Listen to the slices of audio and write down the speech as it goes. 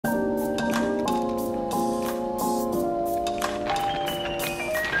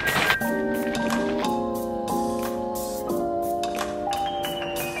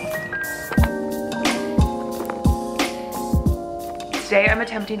Today I'm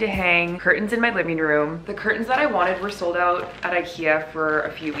attempting to hang curtains in my living room. The curtains that I wanted were sold out at IKEA for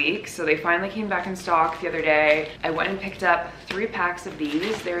a few weeks, so they finally came back in stock the other day. I went and picked up 3 packs of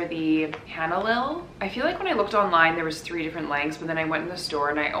these. They're the Hannah Lil. I feel like when I looked online there was 3 different lengths, but then I went in the store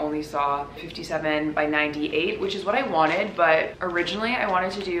and I only saw 57 by 98, which is what I wanted, but originally I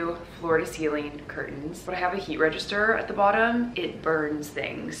wanted to do floor to ceiling curtains, but I have a heat register at the bottom. It burns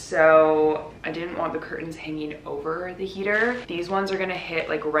things, so I didn't want the curtains hanging over the heater. These ones are gonna hit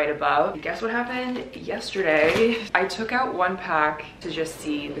like right above. Guess what happened yesterday? I took out 1 pack to just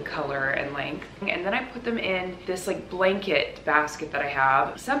see the color and length, and then I put them in this like blanket basket that I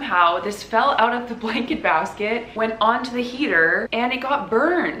have. Somehow this fell out of the blanket basket, went onto the heater, and it got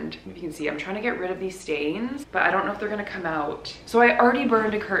burned. If you can see, I'm trying to get rid of these stains, but I don't know if they're gonna come out. So I already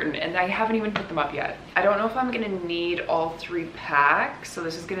burned a curtain and I haven't even put them up yet. I don't know if I'm gonna need all 3 packs, so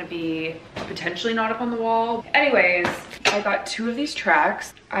this is gonna be potentially not up on the wall. Anyways, I got 2 of these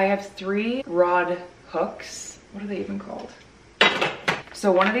tracks. I have 3 rod hooks. What are they even called?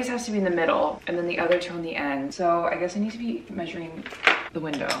 So one of these has to be in the middle and then the other 2 on the end. So I guess I need to be measuring the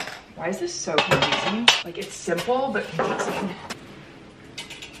window. Why is this so confusing? Like, it's simple, but confusing.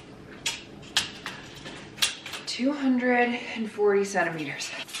 240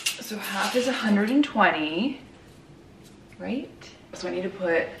 centimeters. So half is 120, right? So I need to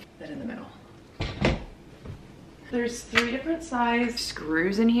put that in the middle. There's 3 different size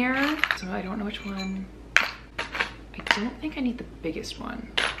screws in here, so I don't know which one. I don't think I need the biggest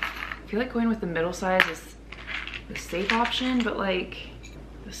one. I feel like going with the middle size is the safe option, but like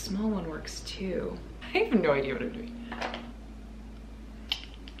the small one works too. I have no idea what I'm doing.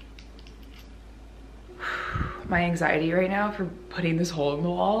 My anxiety right now for putting this hole in the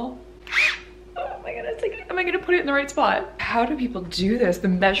wall. Oh my goodness, like, am I gonna put it in the right spot? How do people do this? The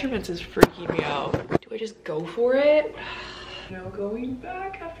measurements is freaking me out. Do I just go for it? No going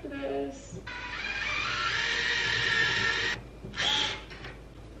back after this.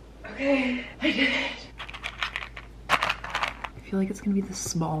 Okay, I did it. I feel like it's gonna be the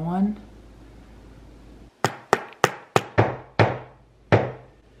small one.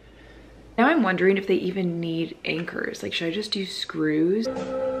 Now I'm wondering if they even need anchors. Like, should I just do screws?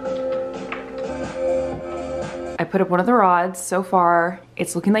 I put up one of the rods. So far,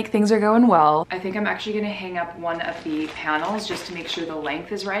 it's looking like things are going well. I think I'm actually gonna hang up one of the panels just to make sure the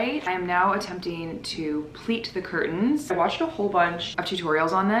length is right. I am now attempting to pleat the curtains. I watched a whole bunch of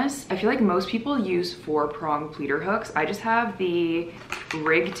tutorials on this. I feel like most people use 4-prong pleater hooks. I just have the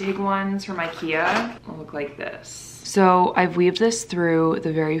rig TIG ones from IKEA. They'll look like this. So I've weaved this through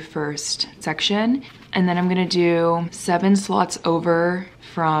the very first section, and then I'm gonna do 7 slots over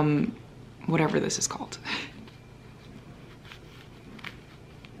from whatever this is called.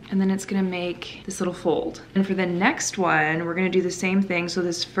 And then it's gonna make this little fold. And for the next one, we're gonna do the same thing. So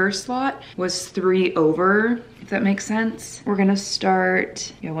this first slot was 3 over, if that makes sense. We're gonna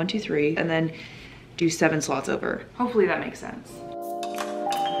start, 1, 2, 3, and then do 7 slots over. Hopefully that makes sense.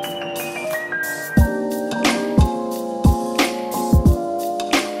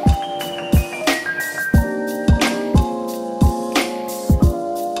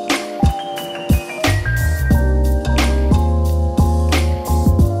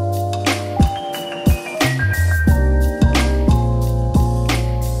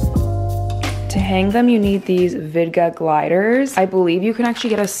 Hang them, you need these Vidga gliders. I believe you can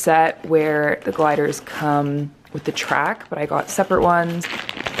actually get a set where the gliders come with the track, but I got separate ones.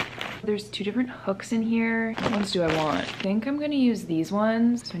 There's 2 different hooks in here. What ones do I want? I think I'm gonna use these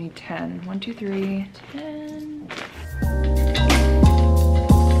ones. So I need 10. 1, 2, 3, 10.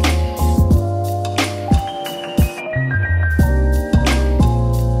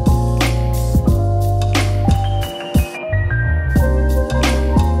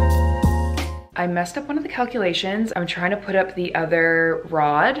 I messed up one of the calculations. I'm trying to put up the other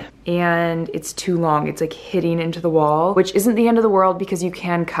rod and it's too long. It's like hitting into the wall, which isn't the end of the world because you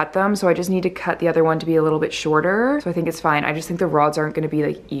can cut them. So I just need to cut the other one to be a little bit shorter. So I think it's fine. I just think the rods aren't gonna be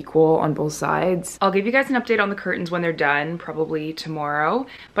like equal on both sides. I'll give you guys an update on the curtains when they're done, probably tomorrow.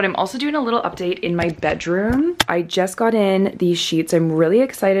 But I'm also doing a little update in my bedroom. I just got in these sheets. I'm really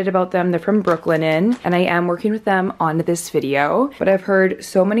excited about them. They're from Brooklinen and I am working with them on this video. But I've heard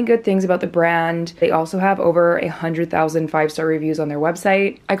so many good things about the brand. They also have over 100,000 5-star reviews on their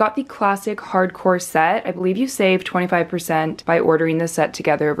website. I got the classic hardcore set. I believe you save 25% by ordering the set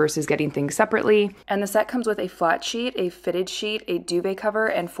together versus getting things separately. And the set comes with a flat sheet, a fitted sheet, a duvet cover,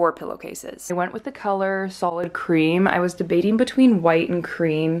 and 4 pillowcases. I went with the color Solid Cream. I was debating between white and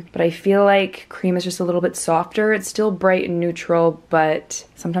cream, but I feel like cream is just a little bit softer. It's still bright and neutral, but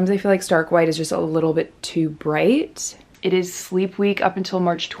sometimes I feel like stark white is just a little bit too bright. It is sleep week up until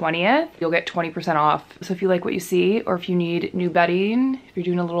March 20th. You'll get 20% off. So if you like what you see, or if you need new bedding, if you're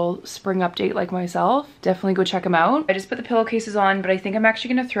doing a little spring update like myself, definitely go check them out. I just put the pillowcases on, but I think I'm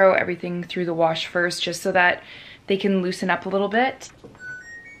actually gonna throw everything through the wash first just so that they can loosen up a little bit.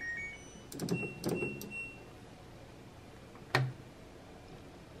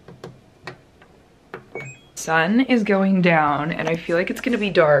 Sun is going down and I feel like it's gonna be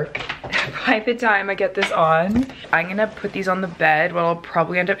dark by the time I get this on. I'm gonna put these on the bed, what I'll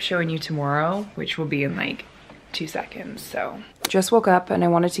probably end up showing you tomorrow, which will be in like 2 seconds. So just woke up and I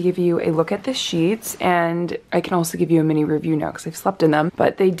wanted to give you a look at the sheets, and I can also give you a mini review now because I've slept in them,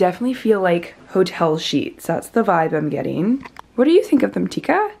 but they definitely feel like hotel sheets. That's the vibe I'm getting. What do you think of them,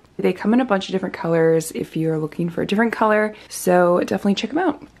 Tika? They come in a bunch of different colors if you're looking for a different color, so definitely check them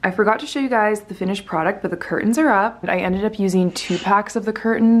out. I forgot to show you guys the finished product, but the curtains are up. I ended up using 2 packs of the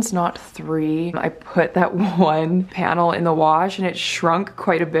curtains, not 3. I put that one panel in the wash and it shrunk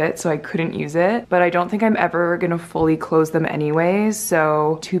quite a bit, so I couldn't use it, but I don't think I'm ever gonna fully close them anyways,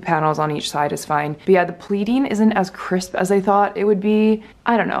 so 2 panels on each side is fine. But yeah, the pleating isn't as crisp as I thought it would be.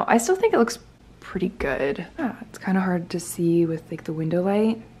 I don't know, I still think it looks pretty good. It's kind of hard to see with like the window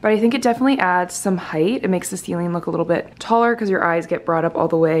light, but I think it definitely adds some height. It makes the ceiling look a little bit taller because your eyes get brought up all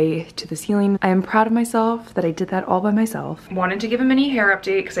the way to the ceiling. I am proud of myself that I did that all by myself. Wanted to give a mini hair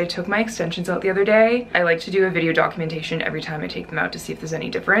update because I took my extensions out the other day. I like to do a video documentation every time I take them out to see if there's any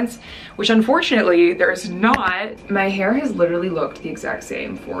difference, which unfortunately there's not. My hair has literally looked the exact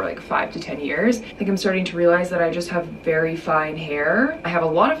same for like 5 to 10 years. I think I'm starting to realize that I just have very fine hair. I have a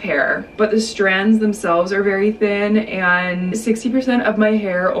lot of hair, but the strands themselves are very thin, and 60% of my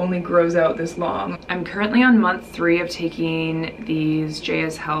hair only grows out this long. I'm currently on month 3 of taking these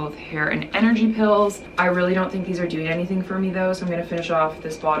JS Health hair and energy pills. I really don't think these are doing anything for me though, so I'm gonna finish off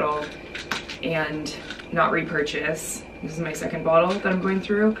this bottle and not repurchase. This is my 2nd bottle that I'm going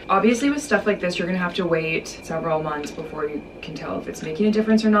through. Obviously with stuff like this, you're gonna have to wait several months before you can tell if it's making a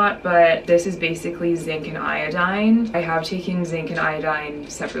difference or not, but this is basically zinc and iodine. I have taken zinc and iodine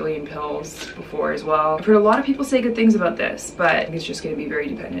separately in pills before as well. I've heard a lot of people say good things about this, but I think it's just gonna be very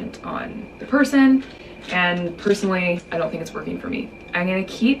dependent on the person. And personally, I don't think it's working for me. I'm gonna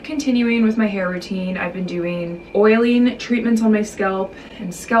keep continuing with my hair routine. I've been doing oiling treatments on my scalp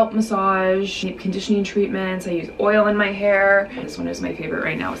and scalp massage, deep conditioning treatments. I use oil in my hair. This one is my favorite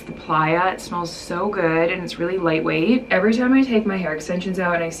right now. It's the Playa. It smells so good and it's really lightweight. Every time I take my hair extensions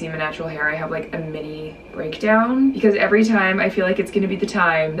out and I see my natural hair, I have like a mini breakdown because every time I feel like it's gonna be the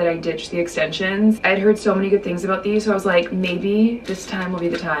time that I ditch the extensions. I'd heard so many good things about these, so I was like, maybe this time will be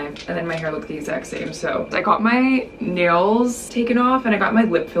the time. And then my hair looked the exact same. So I got my nails taken off and I got my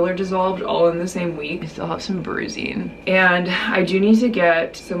lip filler dissolved all in the same week. I still have some bruising and I do need to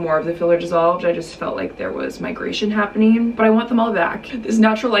get some more of the filler dissolved. I just felt like there was migration happening, but I want them all back. This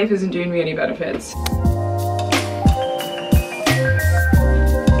natural life isn't doing me any benefits.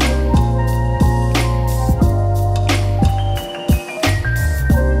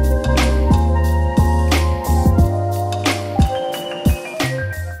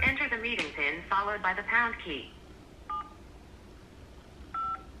 Enter the meeting pin followed by the pound key.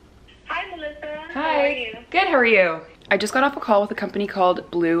 Hi, Melissa. Hi. How are you? Good, how are you? I just got off a call with a company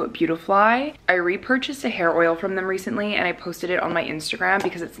called Blue Beautifly. I repurchased a hair oil from them recently and I posted it on my Instagram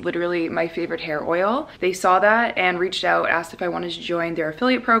because it's literally my favorite hair oil. They saw that and reached out, asked if I wanted to join their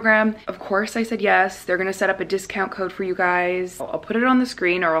affiliate program. Of course I said yes. They're gonna set up a discount code for you guys. I'll put it on the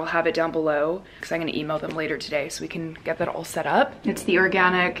screen or I'll have it down below because I'm gonna email them later today so we can get that all set up. It's the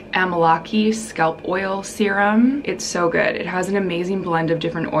organic Amalaki Scalp Oil Serum. It's so good. It has an amazing blend of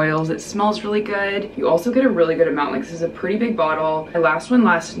different oils. It smells really good. You also get a really good amount. Like, this is a pretty big bottle. My last one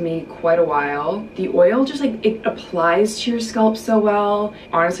lasted me quite a while. The oil just like, it applies to your scalp so well.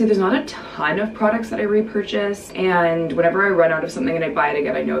 Honestly, there's not a ton of products that I repurchase, and whenever I run out of something and I buy it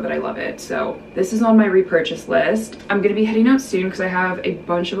again, I know that I love it. So this is on my repurchase list. I'm gonna be heading out soon because I have a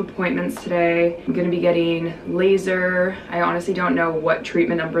bunch of appointments today. I'm gonna be getting laser. I honestly don't know what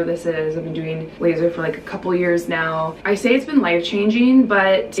treatment number this is. I've been doing laser for like a couple years now. I say it's been life-changing,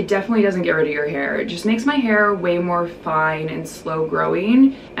 but it definitely doesn't get rid of your hair. It just makes my hair way more fine and slow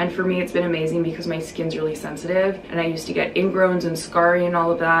growing, and for me it's been amazing because my skin's really sensitive and I used to get ingrowns and scarring and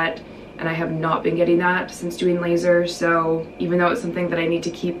all of that, and I have not been getting that since doing laser. So even though it's something that I need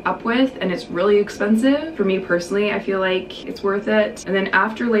to keep up with and it's really expensive, for me personally I feel like it's worth it. And then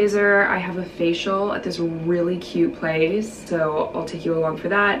after laser I have a facial at this really cute place, so I'll take you along for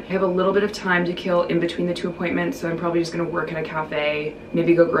that. I have a little bit of time to kill in between the 2 appointments, so I'm probably just gonna work at a cafe,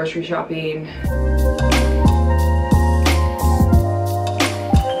 maybe go grocery shopping.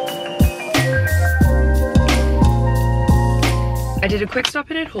 did a quick stop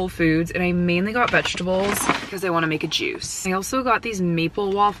in at Whole Foods and I mainly got vegetables because I want to make a juice. I also got these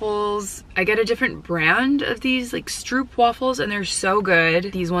maple waffles. I get a different brand of these like Stroop waffles and they're so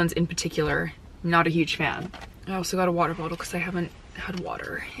good. These ones in particular, not a huge fan. I also got a water bottle because I haven't had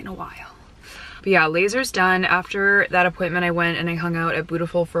water in a while. But yeah, laser's done. After that appointment, I went and I hung out at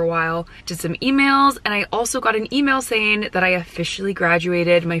Beautiful for a while, did some emails, and I also got an email saying that I officially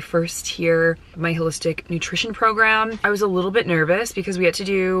graduated my first year of my holistic nutrition program. I was a little bit nervous because we had to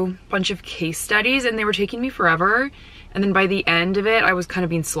do a bunch of case studies and they were taking me forever. And then by the end of it, I was kind of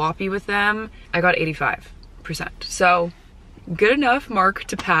being sloppy with them. I got 85%. So good enough mark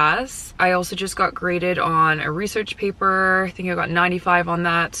to pass. I also just got graded on a research paper. I think I got 95 on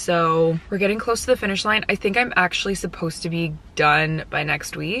that. So we're getting close to the finish line. I think I'm actually supposed to be done by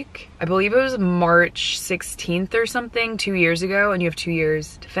next week. I believe it was March 16th or something 2 years ago, and you have 2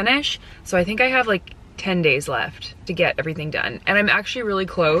 years to finish. So I think I have like 10 days left to get everything done. And I'm actually really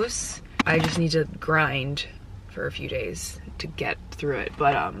close. I just need to grind for a few days to get through it.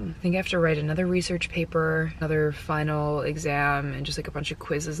 But I think I have to write another research paper, another final exam, and just like a bunch of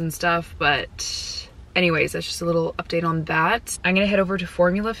quizzes and stuff. But anyways, that's just a little update on that. I'm gonna head over to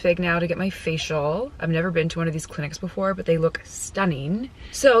Formula Fig now to get my facial. I've never been to one of these clinics before, but they look stunning.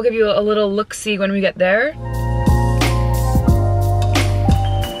 So I'll give you a little look-see when we get there.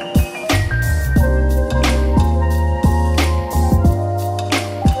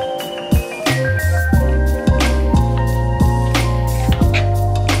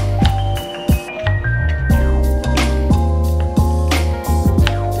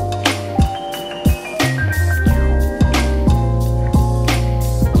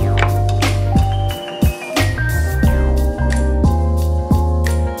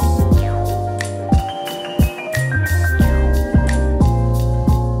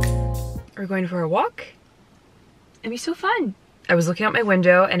 Going for a walk. It'd be so fun. I was looking out my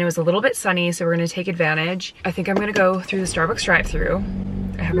window and it was a little bit sunny, so we're gonna take advantage. I think I'm gonna go through the Starbucks drive-thru.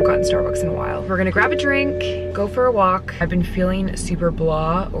 I haven't gotten Starbucks in a while. We're gonna grab a drink, go for a walk. I've been feeling super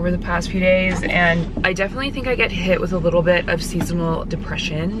blah over the past few days, and I definitely think I get hit with a little bit of seasonal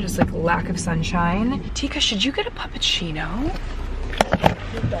depression, just like lack of sunshine. Tika, should you get a puppuccino?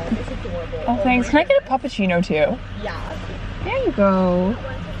 Your dog is adorable. Oh, thanks. Can I get a puppuccino too? Yeah. There you go.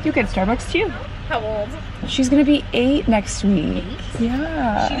 You get Starbucks too. How old? She's gonna be 8 next week. 8?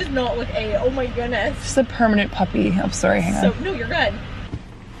 Yeah. She does not look 8. Oh my goodness. She's a permanent puppy. I'm sorry, hang on. No, you're good.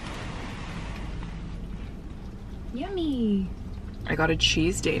 Yummy. I got a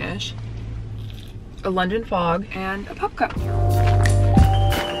cheese Danish, a London fog, and a pup cup.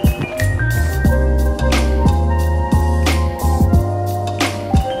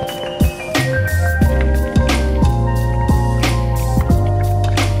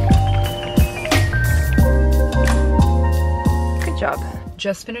 Job.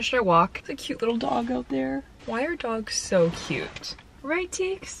 Just finished our walk. It's a cute little dog out there. Why are dogs so cute? Right,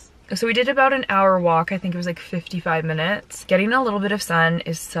 Teeks? So we did about an hour walk. I think it was like 55 minutes. Getting a little bit of sun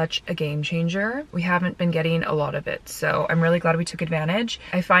is such a game changer. We haven't been getting a lot of it, so I'm really glad we took advantage.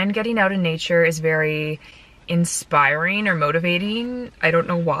 I find getting out in nature is very inspiring or motivating. I don't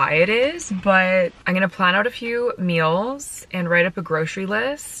know why it is, but I'm gonna plan out a few meals and write up a grocery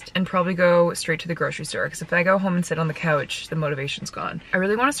list and probably go straight to the grocery store, because if I go home and sit on the couch, the motivation's gone. I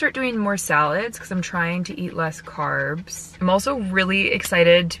really want to start doing more salads because I'm trying to eat less carbs. I'm also really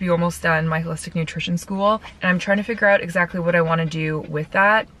excited to be almost done my holistic nutrition school, and I'm trying to figure out exactly what I want to do with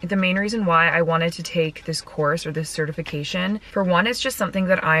that. The main reason why I wanted to take this course or this certification, for one, it's just something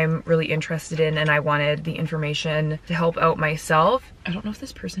that I'm really interested in and I wanted the information to help out myself. I don't know if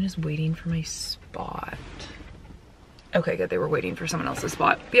this person is waiting for my spot. Okay, good, they were waiting for someone else's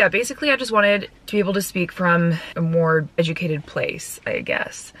spot. But yeah, basically I just wanted to be able to speak from a more educated place, I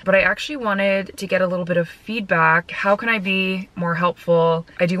guess. But I actually wanted to get a little bit of feedback. How can I be more helpful?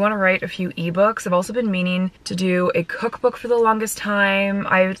 I do want to write a few ebooks. I've also been meaning to do a cookbook for the longest time.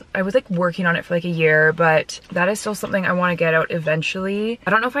 I was like working on it for like a year, but that is still something I want to get out eventually. I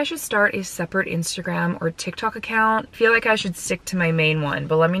don't know if I should start a separate Instagram or TikTok account. I feel like I should stick to my main one,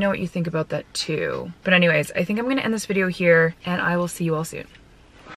 but let me know what you think about that too. But anyways, I think I'm gonna end this video here and I will see you all soon.